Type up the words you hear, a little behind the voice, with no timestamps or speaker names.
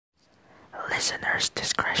Listener's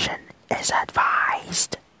discretion is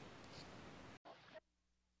advised.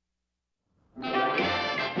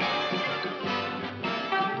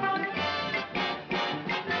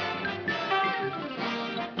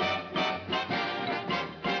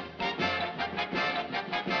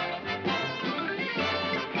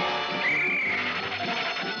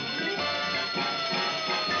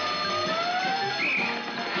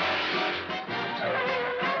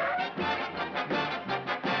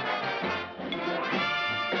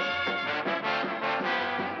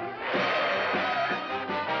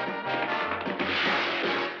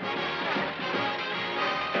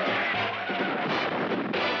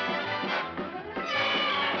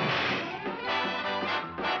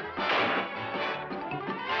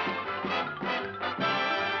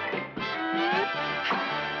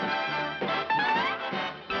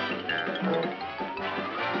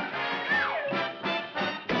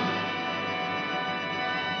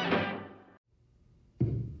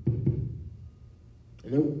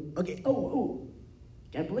 Hello? Okay,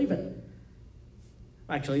 can't believe it.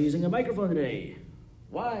 I'm actually using a microphone today.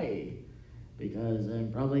 Why? Because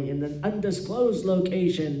I'm probably in an undisclosed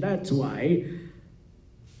location, that's why.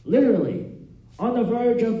 Literally, on the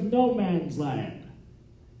verge of no man's land.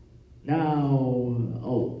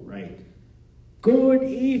 Now, right. Good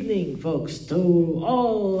evening, folks, to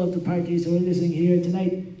all of the parties who are listening here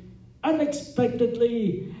tonight.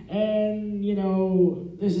 Unexpectedly, and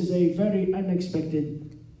this is a very unexpected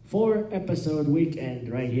 4-episode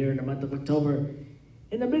weekend right here in the month of October,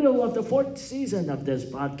 in the middle of the 4th season of this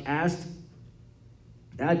podcast.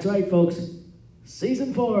 That's right, folks.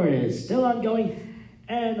 Season 4 is still ongoing,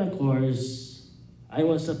 and of course, I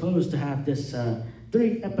was supposed to have this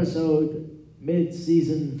 3-episode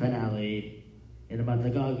mid-season finale in the month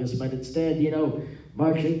of August, but instead,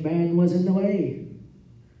 marching band was in the way.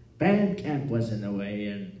 Band camp was in the way,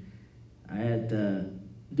 and I had to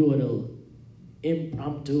do a little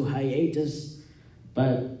impromptu hiatus,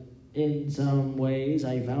 but in some ways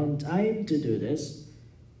I found time to do this.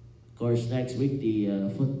 Of course, next week the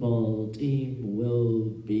football team will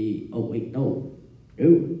be... Oh, wait, no,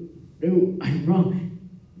 I'm wrong.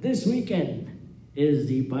 This weekend is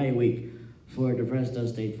the bye week for the Fresno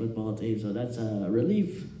State football team, so that's a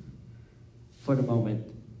relief for the moment.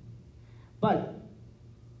 But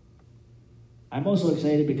I'm also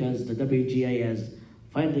excited because the WGA has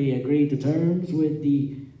finally agreed to terms with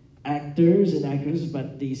the actors and actresses,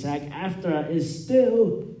 but the SAG-AFTRA is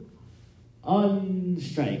still on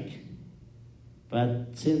strike. But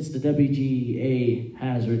since the WGA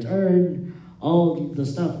has returned, all the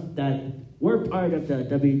stuff that were part of the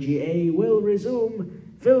WGA will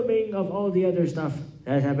resume filming of all the other stuff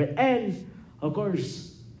that happened. And, of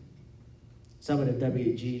course, some of the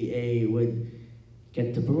WGA would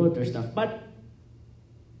get to promote their stuff, but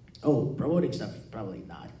promoting stuff, probably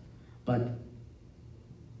not. But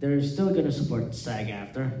they're still going to support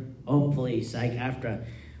SAG-AFTRA. Hopefully SAG-AFTRA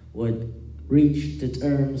would reach the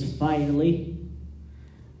terms finally.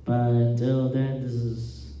 But until then, this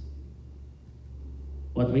is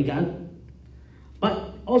what we got.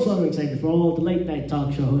 But also I'm excited for all the late night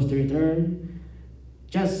talk show hosts to return.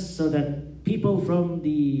 Just so that people from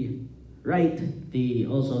the right,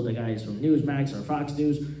 also the guys from Newsmax or Fox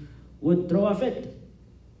News, would throw a fit.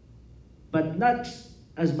 But not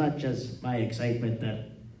as much as my excitement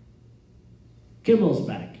that Kimmel's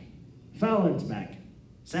back, Fallon's back,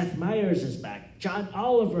 Seth Meyers is back, John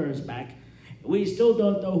Oliver is back. We still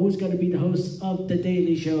don't know who's going to be the host of The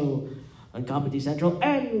Daily Show on Comedy Central,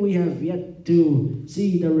 and we have yet to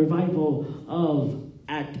see the revival of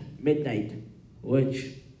At Midnight, which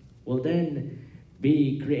will then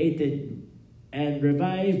be created and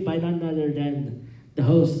revived by none other than the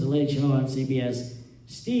host of The Late Show on CBS,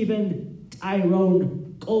 Stephen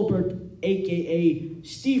Tyrone Colbert, a.k.a.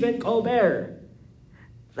 Stephen Colbert.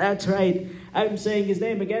 That's right, I'm saying his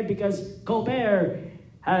name again because Colbert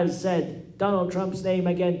has said Donald Trump's name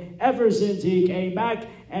again ever since he came back,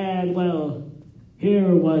 and well,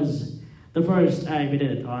 here was the first time he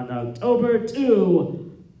did it on October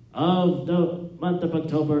 2 of the month of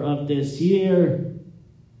October of this year.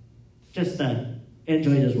 Just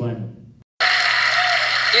enjoy this one.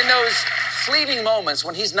 In those fleeting moments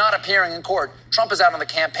when he's not appearing in court, Trump is out on the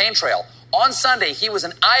campaign trail. On Sunday, he was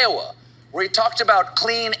in Iowa, where he talked about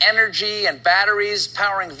clean energy and batteries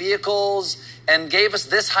powering vehicles and gave us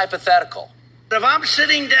this hypothetical. If I'm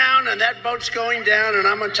sitting down and that boat's going down and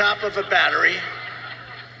I'm on top of a battery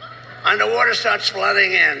and the water starts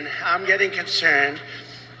flooding in, I'm getting concerned.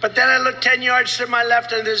 But then I look 10 yards to my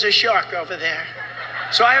left and there's a shark over there.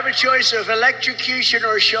 So I have a choice of electrocution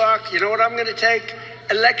or a shark. You know what I'm going to take?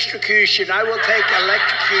 Electrocution. I will take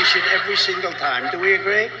electrocution every single time. Do we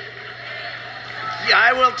agree? Yeah,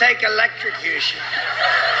 I will take electrocution.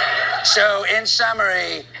 So, in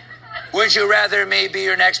summary, would you rather me be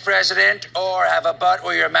your next president or have a butt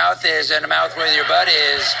where your mouth is and a mouth where your butt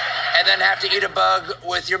is and then have to eat a bug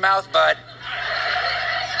with your mouth butt?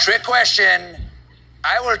 Trick question.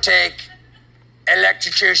 I will take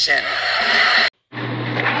electrocution.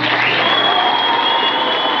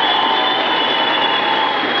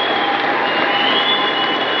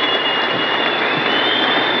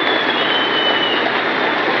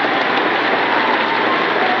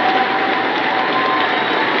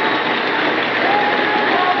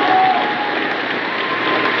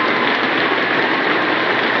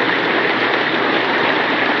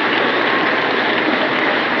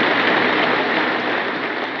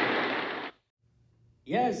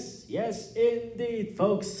 Yes, indeed,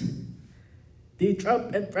 folks. The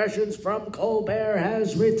Trump impressions from Colbert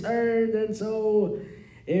has returned, and so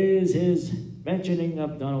is his mentioning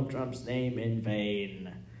of Donald Trump's name in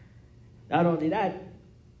vain. Not only that,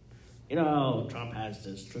 you know, Trump has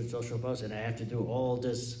this Truth Social post, and I have to do all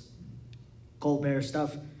this Colbert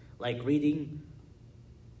stuff, like reading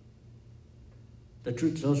the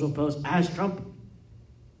Truth Social post as Trump.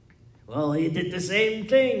 Well, he did the same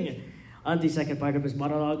thing on the second part of his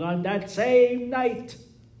monologue on that same night.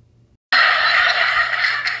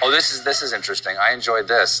 Oh, this is interesting. I enjoyed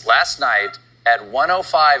this. Last night at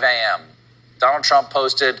 1:05 a.m., Donald Trump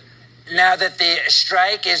posted, "Now that the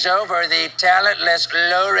strike is over, the talentless,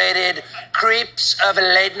 low-rated creeps of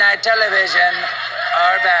late-night television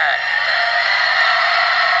are back."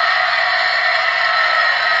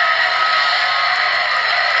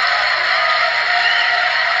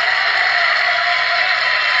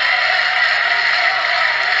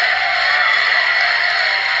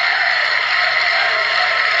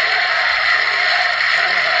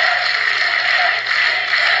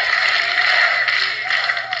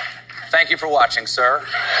 Thank you for watching, sir.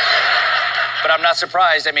 But I'm not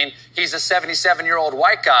surprised. I mean, he's a 77-year-old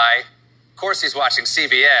white guy. Of course he's watching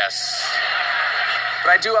CBS.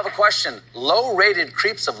 But I do have a question. Low-rated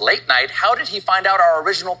creeps of late night, how did he find out our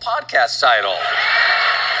original podcast title?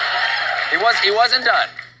 He wasn't done.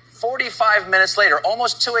 45 minutes later,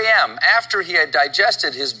 almost 2 a.m., after he had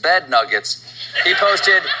digested his bed nuggets, he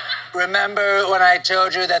posted, "Remember when I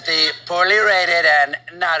told you that the poorly rated and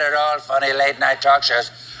not at all funny late-night talk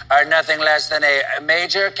shows are nothing less than a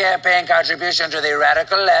major campaign contribution to the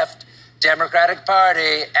radical left Democratic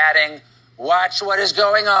Party," adding, "Watch what is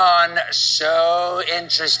going on, so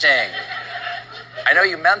interesting." I know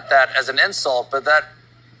you meant that as an insult, but that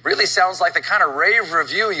really sounds like the kind of rave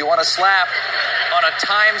review you want to slap on a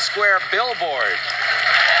Times Square billboard.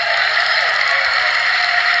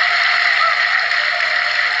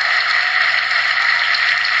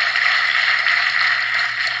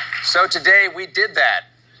 So today we did that.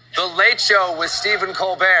 The Late Show with Stephen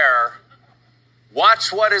Colbert.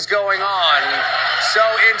 Watch what is going on. So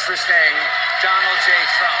interesting, Donald J.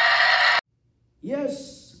 Trump.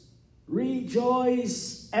 Yes,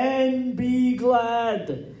 rejoice and be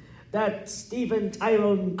glad that Stephen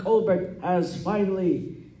Tyrone Colbert has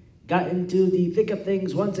finally gotten to the thick of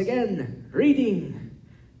things once again, reading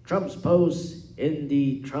Trump's posts in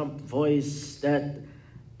the Trump voice that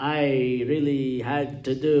I really had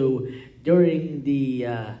to do during the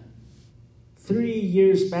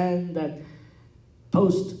 3-year span that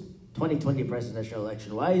post-2020 presidential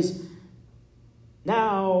election-wise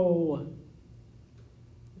now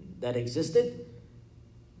that existed.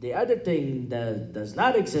 The other thing that does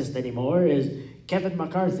not exist anymore is Kevin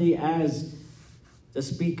McCarthy as the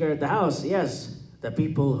Speaker of the House. Yes, the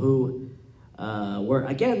people who were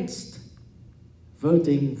against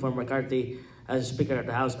voting for McCarthy as Speaker of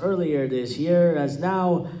the House earlier this year has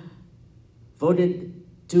now voted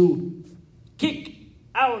to kick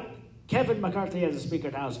out Kevin McCarthy as the Speaker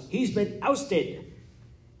of the House. He's been ousted.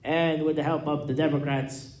 And with the help of the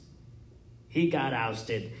Democrats, he got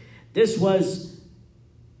ousted. This was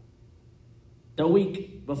the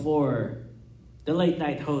week before the late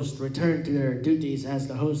night host returned to their duties as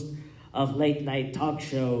the host of late night talk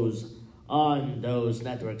shows on those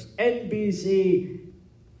networks: NBC,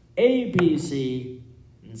 ABC,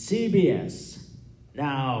 and CBS,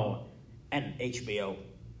 now, and HBO.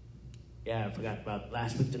 Yeah, I forgot about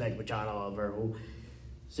Last Week Tonight with John Oliver, who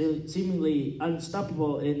seemingly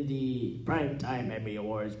unstoppable in the Primetime Emmy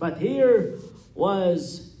Awards. But here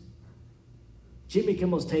was Jimmy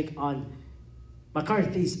Kimmel's take on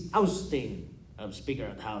McCarthy's ousting of Speaker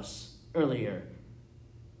of the House earlier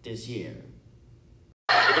this year.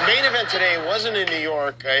 The main event today wasn't in New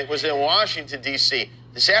York, it was in Washington, D.C.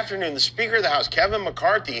 This afternoon, the Speaker of the House, Kevin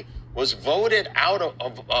McCarthy, was voted out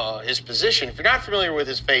of his position. If you're not familiar with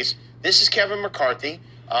his face, this is Kevin McCarthy.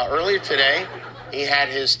 Earlier today, he had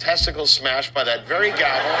his testicles smashed by that very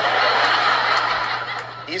gavel.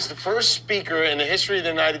 He's the first speaker in the history of the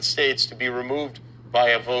United States to be removed by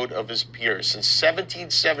a vote of his peers. Since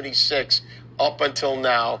 1776 up until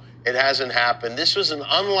now, it hasn't happened. This was an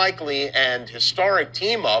unlikely and historic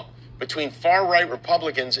team-up between far-right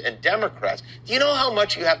Republicans and Democrats. Do you know how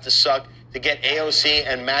much you have to suck to get AOC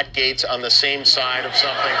and Matt Gaetz on the same side of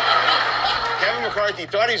something? Kevin McCarthy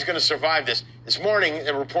thought he was going to survive this. This morning,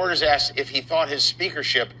 the reporters asked if he thought his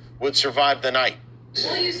speakership would survive the night.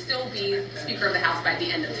 Will you still be Speaker of the House by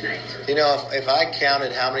the end of tonight? You know, if I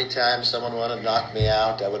counted how many times someone wanted to knock me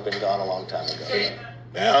out, I would have been gone a long time ago.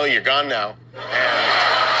 Well, you're gone now. And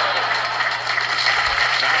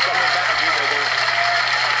not coming back either.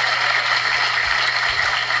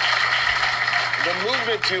 The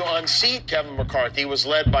movement to unseat Kevin McCarthy was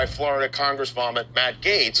led by Florida Congresswoman Matt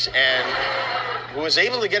Gaetz, and who was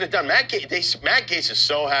able to get it done. Matt Gaetz is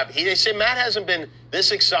so happy. They say Matt hasn't been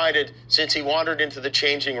this excited since he wandered into the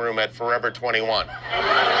changing room at Forever 21.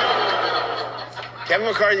 Kevin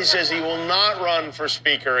McCarthy says he will not run for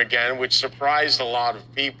Speaker again, which surprised a lot of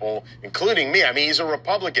people, including me. I mean, he's a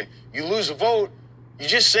Republican. You lose a vote, you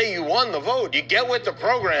just say you won the vote. You get with the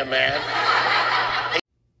program, man.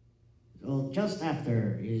 Well, just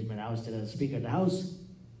after he's been ousted as Speaker of the House,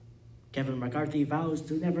 Kevin McCarthy vows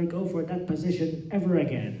to never go for that position ever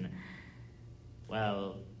again.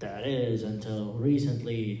 Well, that is until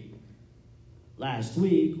recently, last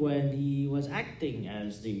week, when he was acting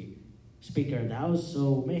as the Speaker of the House,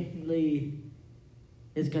 so mainly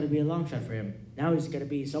it's going to be a long shot for him. Now it's going to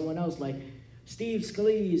be someone else like Steve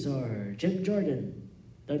Scalise or Jim Jordan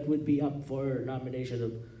that would be up for nomination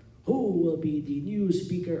of who will be the new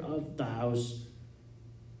Speaker of the House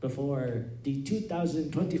before the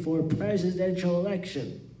 2024 presidential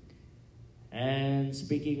election. And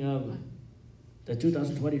speaking of the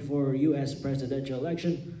 2024 U.S. presidential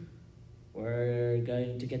election, we're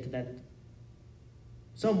going to get to that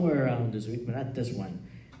somewhere around this week, but not this one.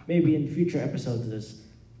 Maybe in future episodes of this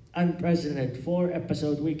unprecedented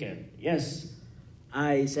 4-episode weekend. Yes,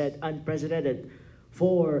 I said unprecedented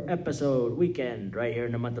 4-episode weekend right here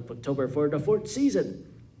in the month of October for the 4th season.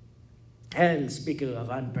 And speaking of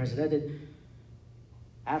unprecedented,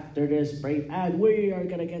 after this brief ad, we are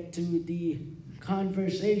going to get to the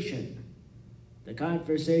conversation. The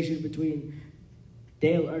conversation between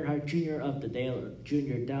Dale Earnhardt Jr. of the Dale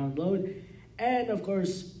Jr. Download and, of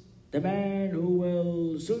course, the man who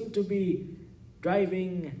will soon to be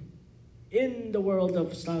driving in the world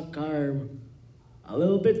of stock car a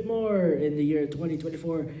little bit more in the year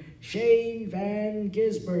 2024, Shane Van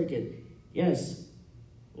Gisbergen. Yes,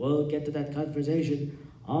 we'll get to that conversation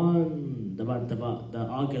on the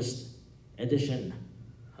August edition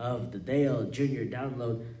of the Dale Jr.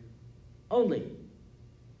 Download only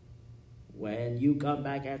when you come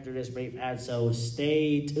back after this brief ad. So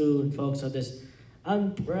stay tuned, folks, on this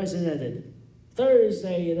unprecedented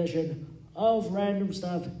Thursday edition of Random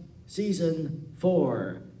Stuff Season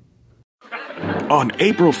 4. On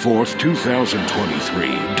April 4th,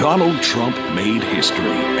 2023, Donald Trump made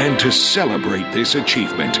history. And to celebrate this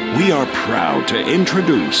achievement, we are proud to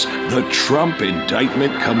introduce the Trump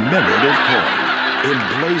Indictment Commemorative Coin,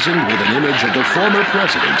 emblazoned with an image of the former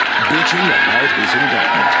president bitching about his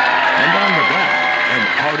indictment. And on the back, an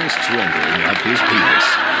artist's rendering of his penis.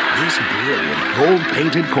 This brilliant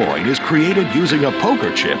gold-painted coin is created using a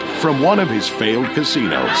poker chip from one of his failed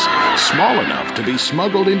casinos. Small enough to be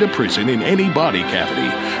smuggled into prison in any body cavity,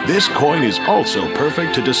 this coin is also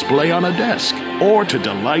perfect to display on a desk or to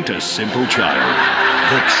delight a simple child.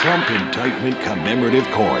 The Trump Indictment Commemorative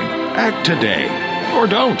Coin. Act today. Or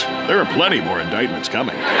don't. There are plenty more indictments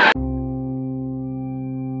coming.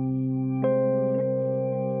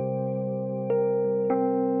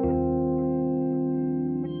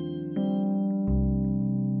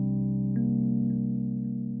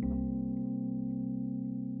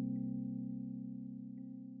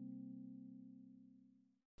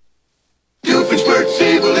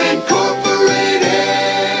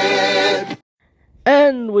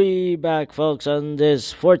 And we back, folks, on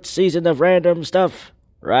this 4th season of Random Stuff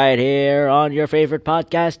right here on your favorite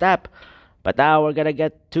podcast app. But now we're gonna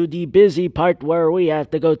get to the busy part where we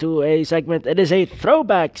have to go to a segment. It is a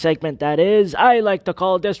throwback segment, that is. I like to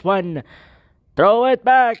call this one Throw It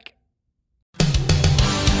Back.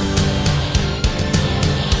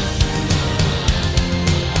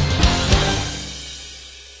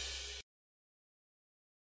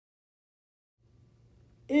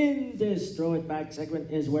 In this Throw It Back segment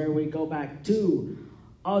is where we go back to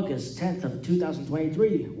August 10th of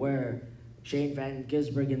 2023, where Shane Van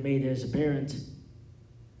Gisbergen made his appearance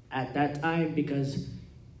at that time because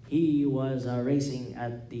he was racing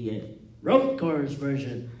at the road course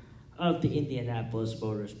version of the Indianapolis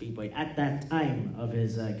Motor Speedway at that time of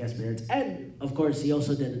his guest appearance. And, of course, he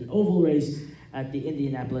also did an oval race at the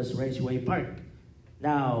Indianapolis Raceway Park.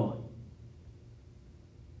 Now,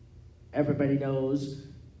 everybody knows,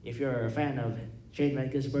 if you're a fan of Shane Van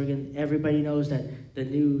Gisbergen, everybody knows that the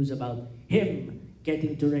news about him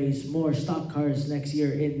getting to race more stock cars next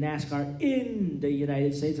year in NASCAR in the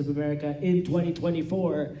United States of America in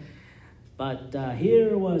 2024. But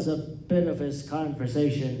here was a bit of his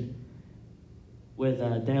conversation with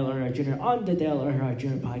Dale Earnhardt Jr. on the Dale Earnhardt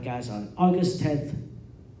Jr. podcast on August 10th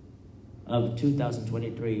of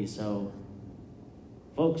 2023. So,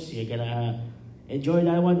 folks, you're gonna enjoy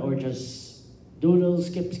that one or just doodle,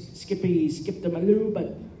 skip the Maloo,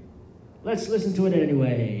 but let's listen to it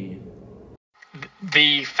anyway.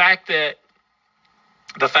 The fact that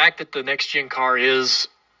the next gen car is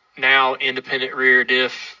now independent rear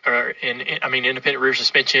diff, independent rear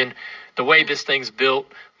suspension, the way this thing's built,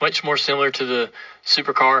 much more similar to the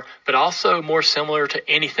supercar, but also more similar to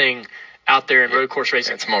anything out there in road course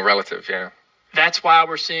racing. It's more relative, yeah. That's why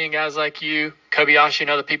we're seeing guys like you, Kobayashi, and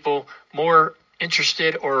other people more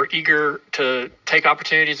interested or eager to take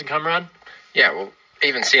opportunities and come run. Yeah, well,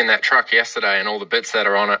 even seeing that truck yesterday and all the bits that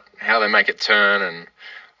are on it, how they make it turn and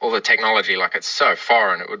all the technology, like it's so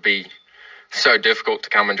foreign, it would be so difficult to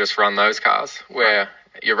come and just run those cars. Where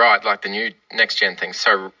you're right, like the new next gen thing,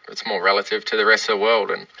 so it's more relative to the rest of the world,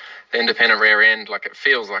 and the independent rear end, like it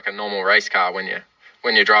feels like a normal race car when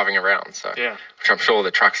you're driving around. So, yeah, which I'm sure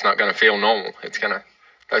the truck's not going to feel normal.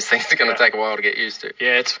 Those things are going to take a while to get used to.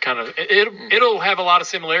 Yeah, it's kind of it'll have a lot of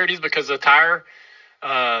similarities because the tire,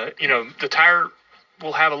 the tire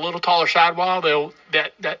will have a little taller sidewall.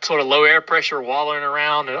 That sort of low air pressure walling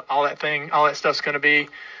around and all that stuff's going to be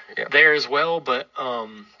there as well. But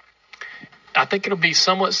I think it'll be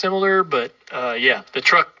somewhat similar. But the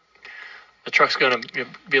truck's going to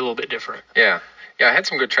be a little bit different. Yeah, I had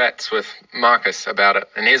some good chats with Marcus about it,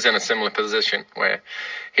 and he's in a similar position where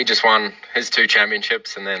he just won his 2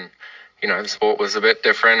 championships, and then the sport was a bit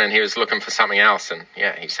different, and he was looking for something else. And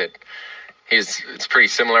he said it's pretty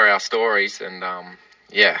similar, our stories, and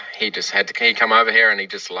he just he come over here and he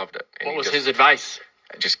just loved it. And what was his advice?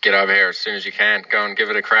 Just get over here as soon as you can. Go and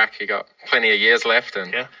give it a crack. You got plenty of years left,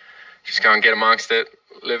 and just go and get amongst it.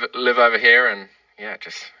 Live over here, and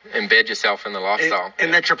just embed yourself in the lifestyle.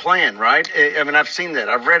 And that's your plan, right? I mean, I've seen that.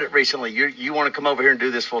 I've read it recently. You want to come over here and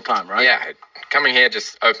do this full time, right? Yeah, coming here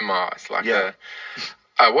just opened my eyes.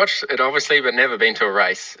 I watched it obviously, but never been to a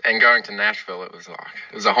race. And going to Nashville, it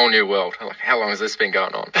was a whole new world. Like, how long has this been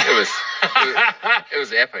going on? It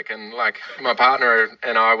was epic. And like my partner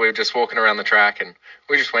and I, we were just walking around the track, and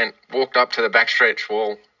we just walked up to the backstretch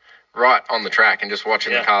wall, right on the track, and just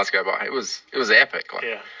watching the cars go by. It was epic.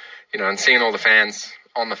 And seeing all the fans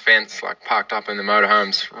on the fence, like parked up in the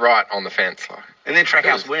motorhomes, right on the fence, like. And then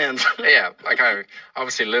Trackhouse wins. I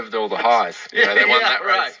obviously lived all the highs. They won that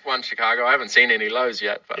race, won Chicago. I haven't seen any lows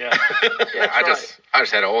yet, but I just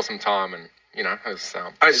had an awesome time, and it was.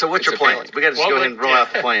 All right, so what's your plans? We got to just go ahead and roll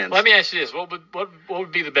out the plans. Let me ask you this: what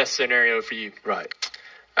would be the best scenario for you? Right.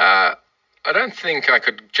 I don't think I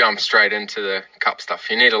could jump straight into the Cup stuff.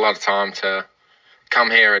 You need a lot of time to come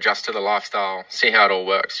here, adjust to the lifestyle, see how it all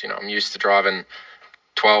works. I'm used to driving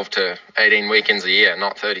 12 to 18 weekends a year,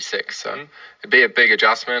 not 36. So it'd be a big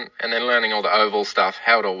adjustment, and then learning all the oval stuff,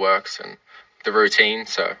 how it all works, and the routine.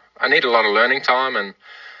 So I need a lot of learning time, and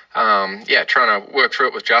trying to work through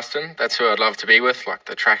it with Justin. That's who I'd love to be with. Like,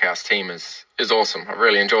 the Trackhouse team is awesome. I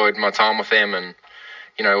really enjoyed my time with them, and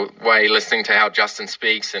listening to how Justin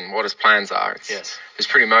speaks and what his plans are. It's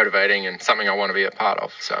pretty motivating and something I want to be a part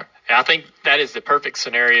of. So I think that is the perfect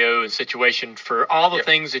scenario and situation for all the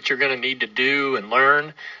things that you're going to need to do and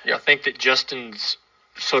learn. I think that Justin's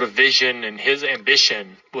sort of vision and his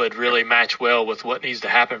ambition would really match well with what needs to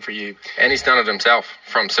happen for you. And he's done it himself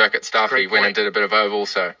from circuit stuff. He went and did a bit of oval,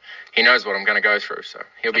 so he knows what I'm going to go through. So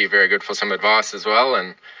he'll be very good for some advice as well,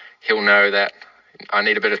 and he'll know that I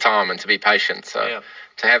need a bit of time and to be patient. So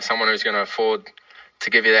to have someone who's going to afford to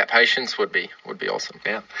give you that patience would be awesome.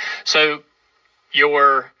 Yeah. So you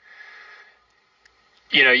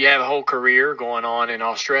have a whole career going on in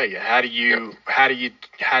Australia. How do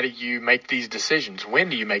you make these decisions? When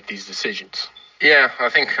do you make these decisions? Yeah, I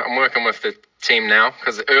think I'm working with the team now,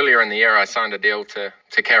 because earlier in the year I signed a deal to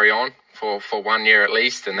carry on for 1 year at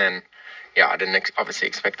least, and then I didn't obviously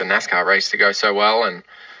expect the NASCAR race to go so well, and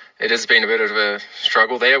it has been a bit of a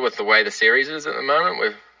struggle there with the way the series is at the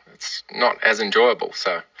moment. it's not as enjoyable.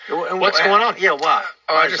 So what's going on? Yeah, why?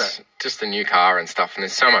 Just the new car and stuff, and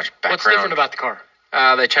there's so much background. What's different about the car?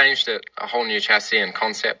 They changed it, a whole new chassis and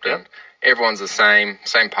concept, and everyone's the same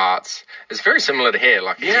parts. It's very similar to here.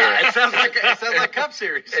 It sounds like Cup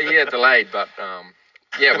Series. Delayed, but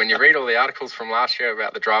when you read all the articles from last year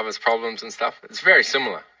about the drivers' problems and stuff, it's very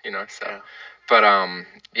similar, So, but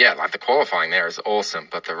the qualifying there is awesome,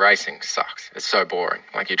 but the racing sucks. It's so boring.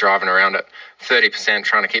 Like you're driving around at 30%,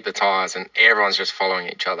 trying to keep the tires, and everyone's just following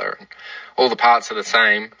each other. And all the parts are the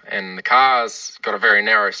same, and the car's got a very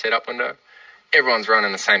narrow setup window. Everyone's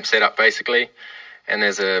running the same setup basically, and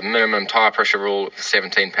there's a minimum tire pressure rule of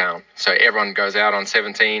 17 pound. So everyone goes out on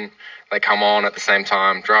 17, they come on at the same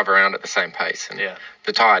time, drive around at the same pace, and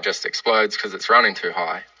the tire just explodes because it's running too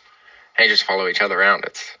high. And you just follow each other around.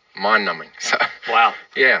 It's mind-numbing. So wow.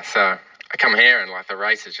 Yeah, so I come here and the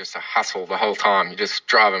race is just a hustle the whole time. You're just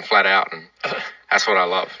driving flat out, and that's what I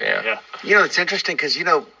love. Yeah. It's interesting because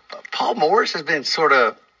Paul Morris has been sort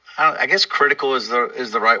of, I guess critical is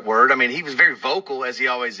the right word. I mean, he was very vocal, as he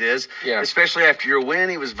always is. Yeah. Especially after your win,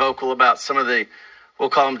 he was vocal about some of the, we'll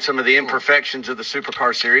call them some of the imperfections of the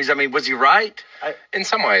Supercar series. I mean, was he right? In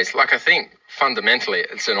some ways, I think fundamentally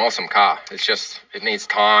it's an awesome car. It's just, it needs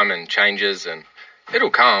time and changes, and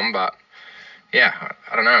it'll come, but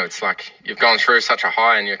I don't know. It's like you've gone through such a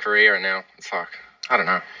high in your career, and now it's like, I don't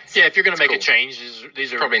know. If you're going to make a change,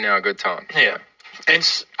 these are probably now a good time. Yeah.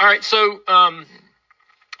 And all right, so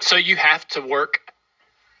you have to work.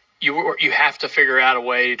 You have to figure out a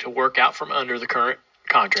way to work out from under the current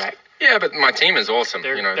contract. Yeah, but my team is awesome.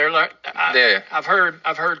 They're like, I've heard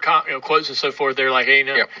quotes and so forth. They're like, hey,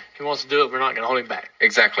 if he wants to do it, we're not going to hold him back.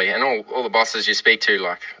 Exactly, and all the bosses you speak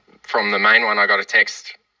to, from the main one, I got a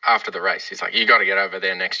text after the race. He's like, you got to get over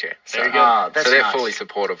there next year. So, there you go. So they're fully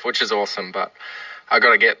supportive, which is awesome. But I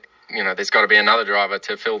got to get, there's got to be another driver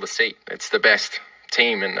to fill the seat. It's the best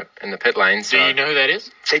team in the pit lane. So. Do you know who that is?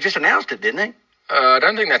 They just announced it, didn't they? I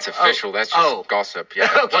don't think that's official. That's just gossip.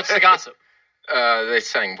 Yeah. What's the gossip? They're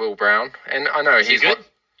saying Will Brown, and I know he's good.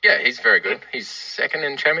 He's very good. He's second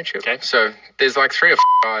in championship. Okay. So there's 3 or 4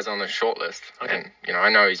 guys on the short list, and I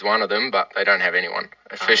know he's one of them, but they don't have anyone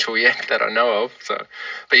official yet that I know of. So, but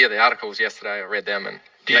the articles yesterday, I read them, and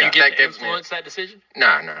do you get to influence that decision?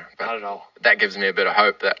 No, but not at all. That gives me a bit of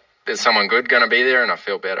hope that there's someone good going to be there, and I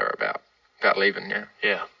feel better about leaving.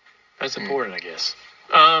 Yeah, that's important, I guess.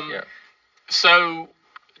 So,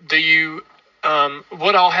 do you?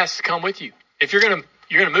 What all has to come with you if you're gonna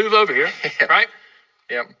move over here, right?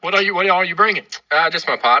 Yeah. What are you bringing? Just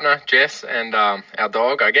my partner, Jess, and our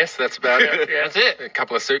dog, I guess. That's about it. Yeah. That's it. A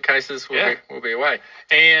couple of suitcases, we'll be away.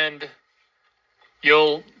 And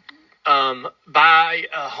you'll buy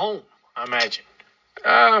a home, I imagine.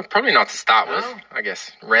 Probably not to start with. I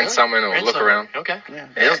guess rent something or look around. Okay. Yeah.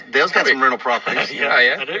 Dale's got some rental properties.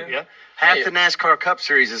 I do. Yeah. Half the NASCAR Cup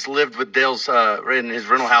Series has lived with Dale's in his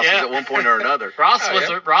rental houses at one point or another. Ross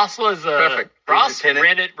perfect. Ross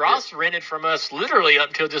rented from us literally up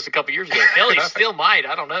until just a couple years ago. Hell, he still might.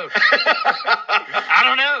 I don't know.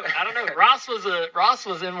 I don't know. Ross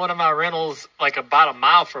was in one of my rentals about a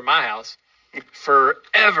mile from my house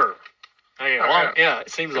forever. It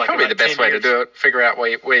seems like probably the best way to do it. Figure out where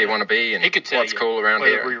you want to be and he could tell what's cool around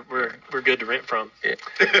here. We're good to rent from. Yeah.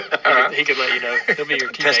 He could let you know. He'll be your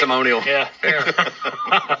teammate. Testimonial. Yeah.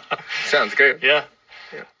 Sounds good. Yeah.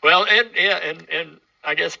 Well, and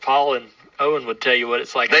I guess Paul and Owen would tell you what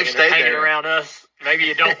it's like hanging around us. Maybe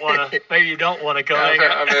you don't want to. Maybe you don't want to go.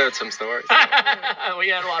 I've heard some stories. We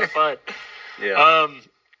had a lot of fun. Yeah.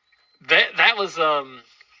 That was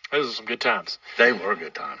those were some good times. They were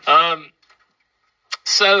good times.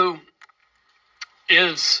 So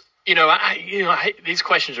is these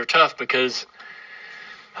questions are tough because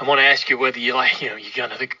I want to ask you whether you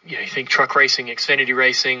you think truck racing, Xfinity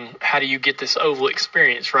racing. How do you get this oval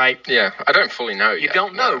experience, right? Yeah, I don't fully know. You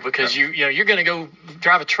don't know because you're going to go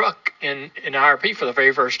drive a truck in IRP for the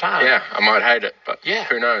very first time. Yeah, I might hate it, but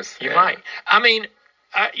who knows? You might. I mean,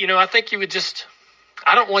 I think you would just.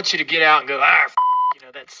 I don't want you to get out and go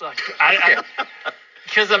that sucks.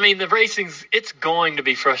 Because, the racing's, it's going to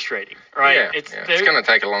be frustrating, right? Yeah, it's going to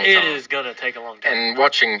take a long time. It is going to take a long time. And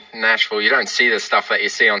watching Nashville, you don't see the stuff that you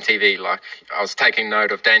see on TV. I was taking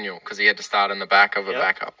note of Daniel because he had to start in the back of a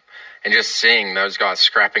backup. And just seeing those guys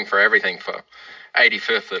scrapping for everything for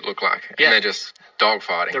 85th, it looked like. And they're just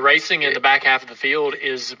dogfighting. The racing in the back half of the field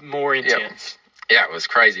is more intense. Yeah, it was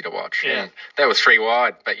crazy to watch. Yeah. And that was 3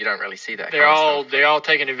 wide, but you don't really see that. They're all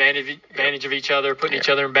taking advantage of each other, putting each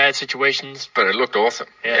other in bad situations. But it looked awesome.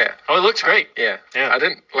 Yeah. Oh, it looks great. Yeah. I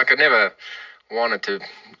didn't I never wanted to,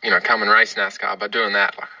 come and race NASCAR, but doing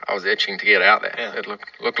that, like, I was itching to get out there. Yeah. It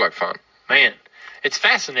looked like fun. Man, it's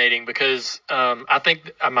fascinating because I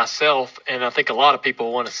think myself and I think a lot of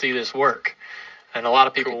people want to see this work, and a lot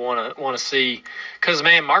of people want to see, because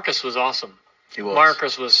man, Marcus was awesome. He was.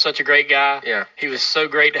 Marcus was such a great guy. Yeah, he was so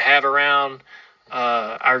great to have around.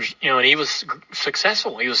 And he was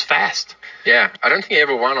successful. He was fast. Yeah, I don't think he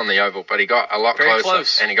ever won on the oval, but he got a lot Very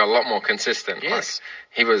close, and he got a lot more consistent. Yes. Like,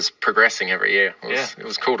 he was progressing every year. It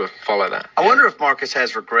was cool to follow that. I wonder if Marcus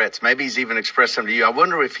has regrets. Maybe he's even expressed them to you. I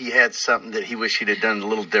wonder if he had something that he wished he'd have done a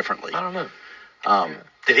little differently. I don't know.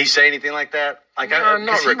 Did he say anything like that? Like, no,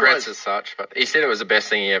 not regrets as such, but he said it was the best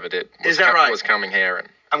thing he ever did. Is that right? Was coming here, and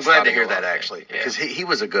I'm glad to hear that, actually, because he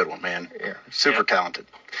was a good one, man. Yeah. Super talented.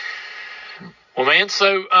 Well, man,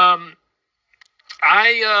 so I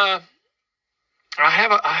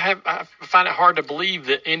find it hard to believe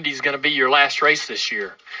that Indy's going to be your last race this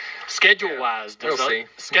year. Schedule wise, we'll see.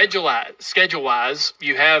 Schedule wise,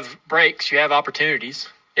 you have breaks, you have opportunities.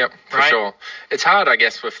 Yep, for sure. It's hard, I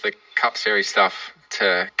guess, with the Cup Series stuff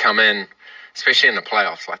to come in, especially in the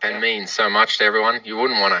playoffs. Like, they mean so much to everyone. You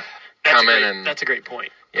wouldn't want to come in and... That's a great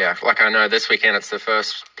point. Yeah, like I know this weekend it's the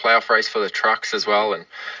first playoff race for the trucks as well, and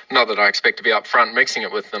not that I expect to be up front mixing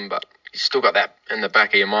it with them, but you still got that in the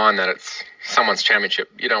back of your mind that it's someone's championship.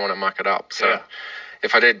 You don't want to muck it up. So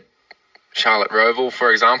if I did Charlotte Roval, for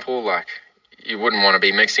example, like, you wouldn't want to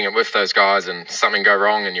be mixing it with those guys and something go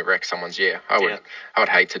wrong and you wreck someone's year. I would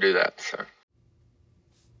hate to do that. So.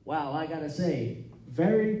 Wow, I gotta say,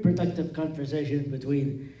 very productive conversation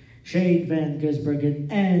between Shane Van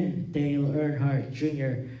Gisbergen and Dale Earnhardt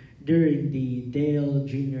Jr. during the Dale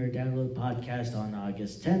Jr. Download podcast on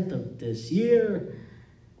August 10th of this year.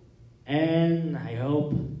 And I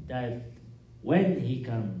hope that when he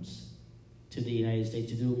comes to the United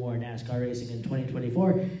States to do more NASCAR racing in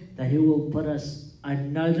 2024, that he will put us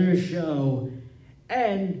another show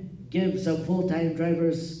and give some full-time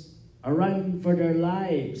drivers a run for their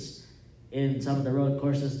lives in some of the road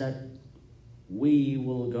courses that we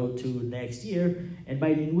will go to next year. And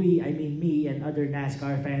by we, I mean me and other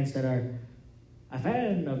NASCAR fans that are a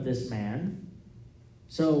fan of this man.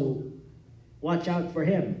 So watch out for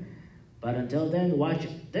him. But until then, watch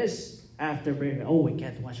this after break. Oh, we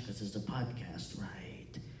can't watch because it's a podcast,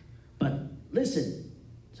 right? But listen.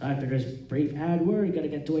 So after this brief ad, we're going to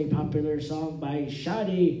get to a popular song by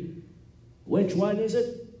Sade. Which one is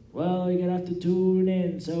it? Well, you're going to have to tune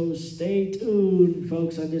in. So stay tuned,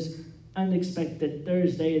 folks, on this unexpected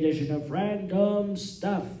Thursday edition of Random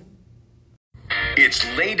Stuff. It's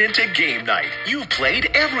late into game night. You've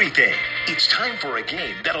played everything. It's time for a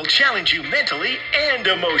game that'll challenge you mentally and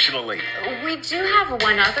emotionally. We do have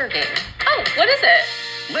one other game. Oh, what is it?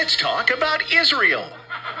 Let's talk about Israel.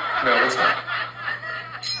 No, it's not.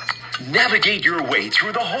 Navigate your way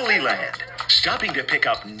through the Holy Land, stopping to pick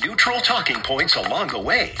up neutral talking points along the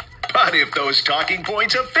way. But if those talking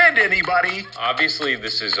points offend anybody... Obviously,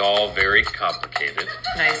 this is all very complicated.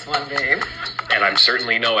 Nice one, babe. And I'm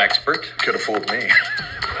certainly no expert. Could have fooled me.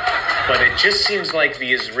 But it just seems like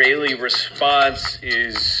the Israeli response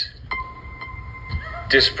is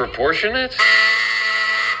disproportionate.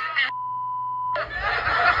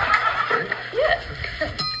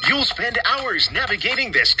 You'll spend hours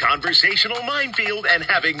navigating this conversational minefield and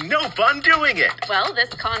having no fun doing it. Well, this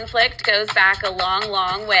conflict goes back a long,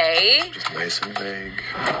 long way. Just nice and vague.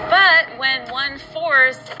 But when one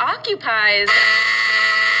force occupies...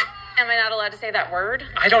 Am I not allowed to say that word?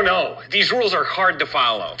 I don't know. These rules are hard to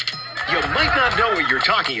follow. You might not know what you're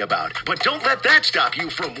talking about, but don't let that stop you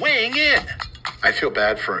from weighing in. I feel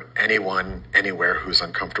bad for anyone, anywhere who's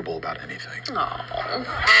uncomfortable about anything. Can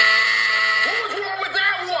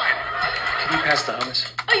you pass the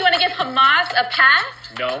hummus? Oh, you want to give Hamas a pass?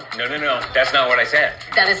 No. That's not what I said.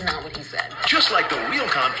 That is not what he said. Just like the real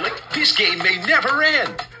conflict, this game may never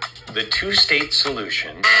end. The two-state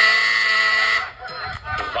solution, the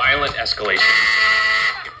violent escalation,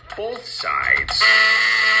 both sides.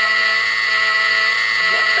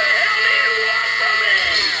 What the hell do you want from me?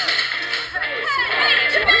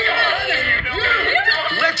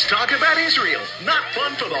 Let's talk about Israel. Not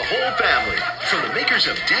fun for the whole family. From the makers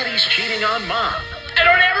of Daddy's Cheating on Mom. I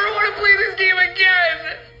don't ever want to play this game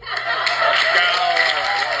again.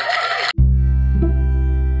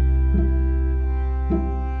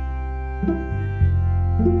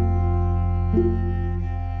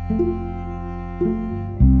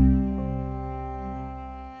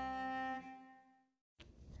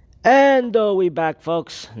 And we back,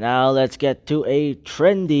 folks. Now let's get to a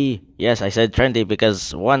trendy. Yes, I said trendy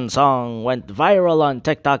because one song went viral on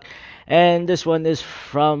TikTok. And this one is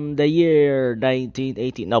from the year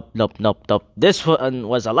 1980. Nope. This one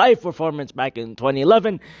was a live performance back in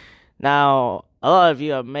 2011. Now, a lot of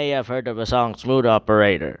you may have heard of the song Smooth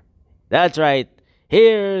Operator. That's right.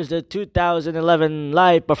 Here's the 2011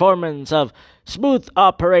 live performance of Smooth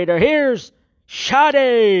Operator. Here's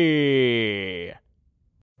Sade.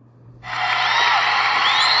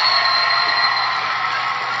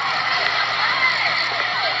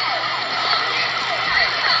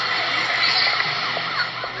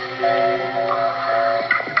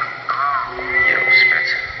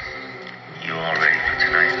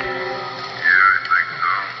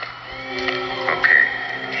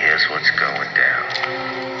 What's going down.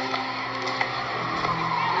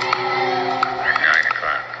 At 9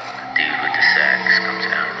 o'clock, the dude with the sax comes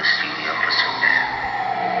out of the studio for some nap.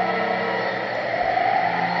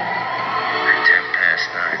 At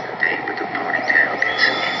 9:10, the dame with the ponytail gets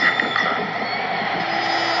in from the club.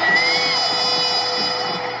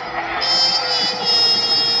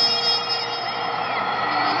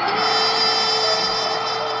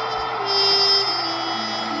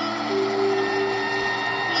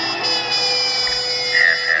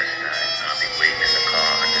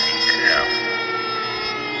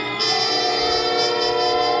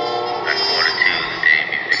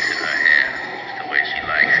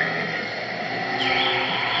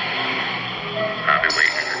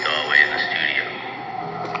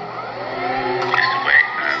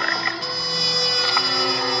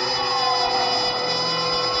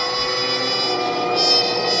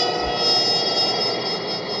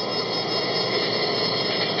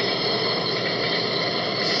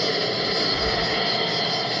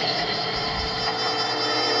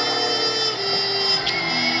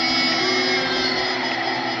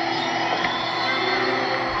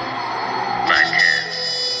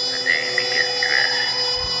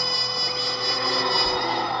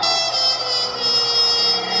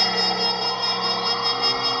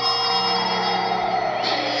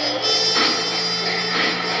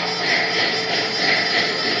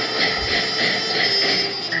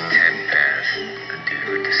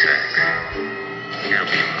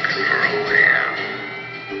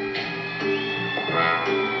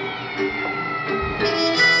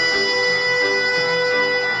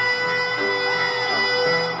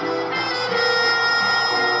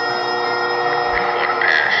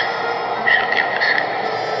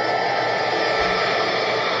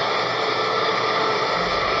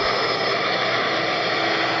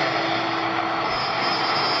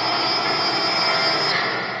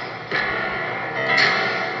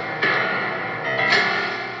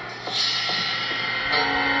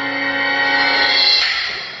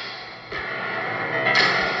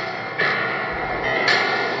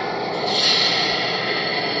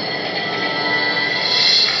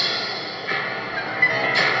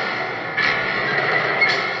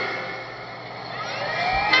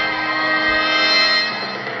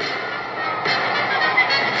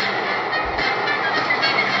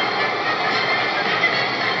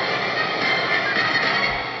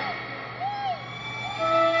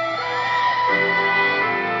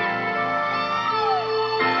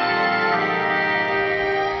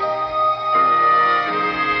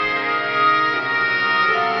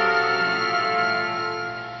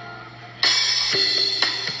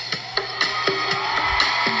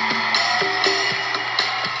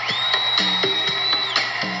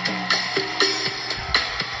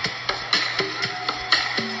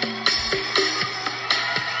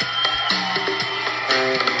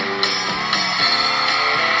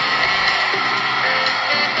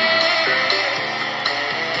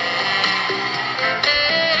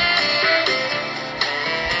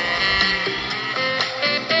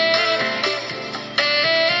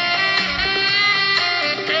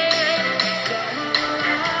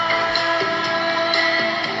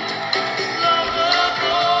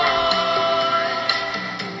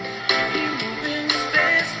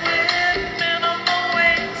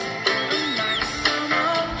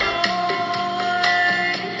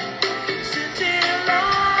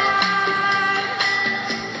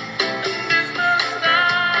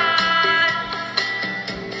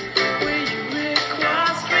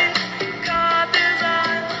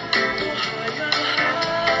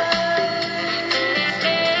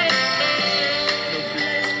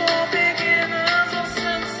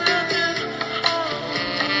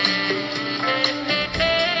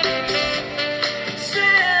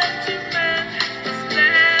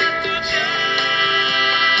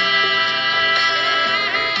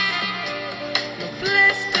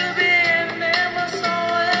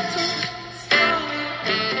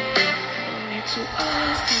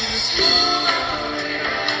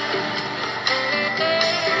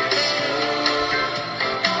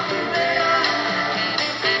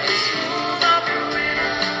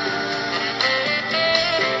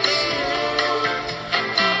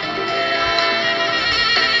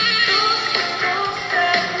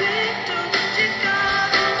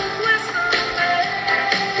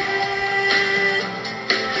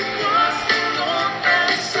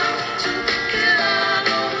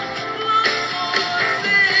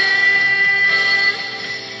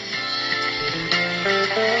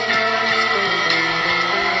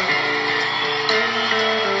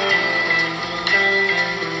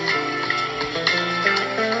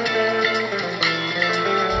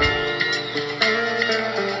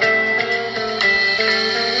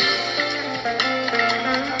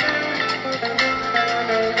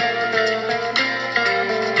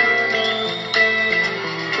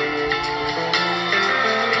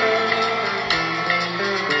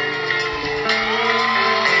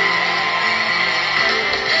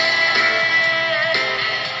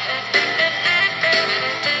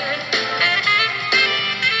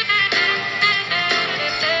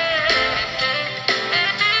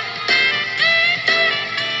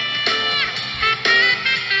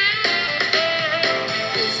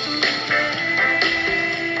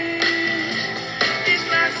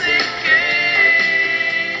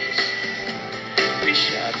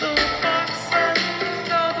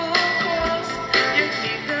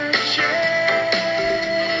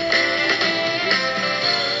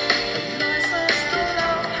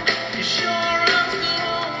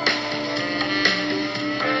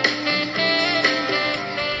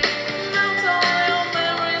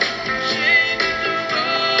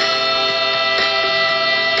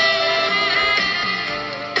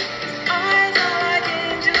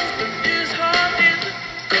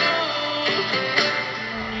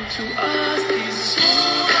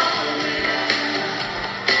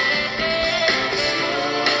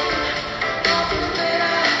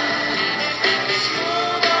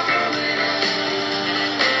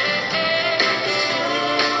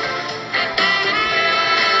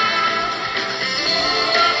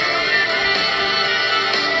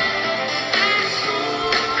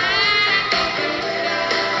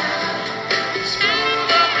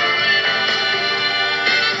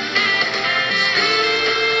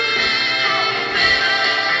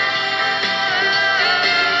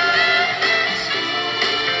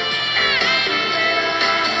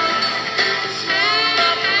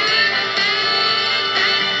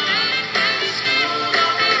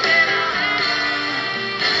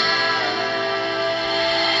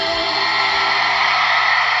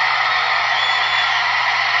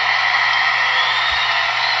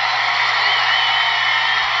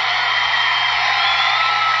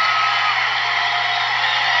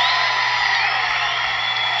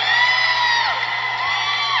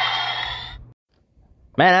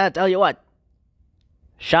 Man, I tell you what,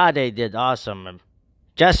 Sade did awesome.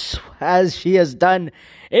 Just as she has done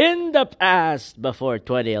in the past before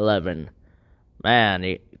 2011.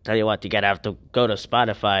 Man, tell you what, you gotta have to go to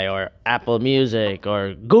Spotify or Apple Music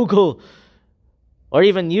or Google or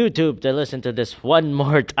even YouTube to listen to this one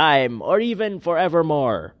more time or even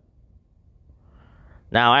forevermore.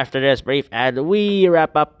 Now, after this brief ad, we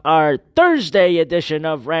wrap up our Thursday edition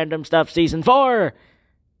of Random Stuff Season 4.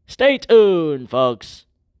 Stay tuned, folks.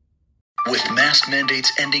 With mask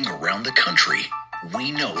mandates ending around the country,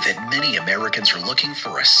 we know that many Americans are looking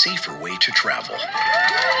for a safer way to travel. A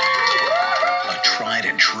tried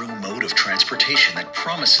and true mode of transportation that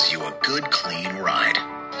promises you a good, clean ride.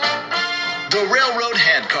 The Railroad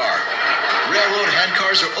Handcar. Railroad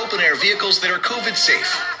Handcars are open-air vehicles that are COVID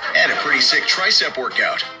safe and a pretty sick tricep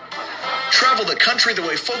workout. Travel the country the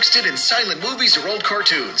way folks did in silent movies or old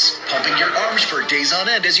cartoons, pumping your arms for days on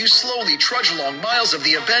end as you slowly trudge along miles of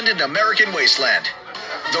the abandoned American wasteland.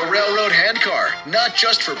 The Railroad Handcar, not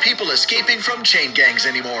just for people escaping from chain gangs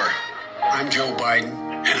anymore. I'm Joe Biden,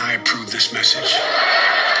 and I approve this message.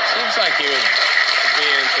 Seems like he would be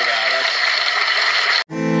into that.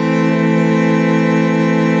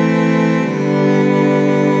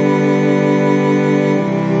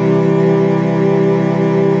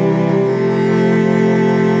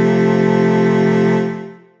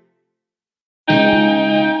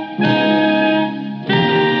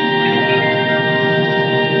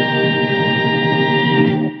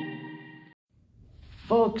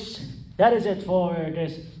 Folks, that is it for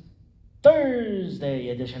this Thursday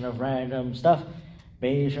edition of Random Stuff.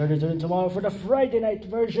 Be sure to tune in tomorrow for the Friday night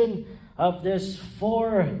version of this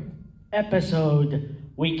 4-episode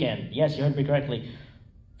weekend. Yes, you heard me correctly.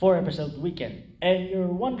 4-episode weekend. And you're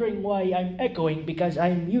wondering why I'm echoing, because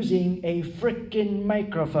I'm using a freaking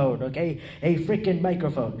microphone, okay? A freaking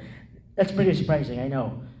microphone. That's pretty surprising, I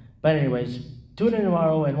know. But anyways, tune in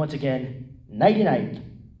tomorrow, and once again, nighty-night.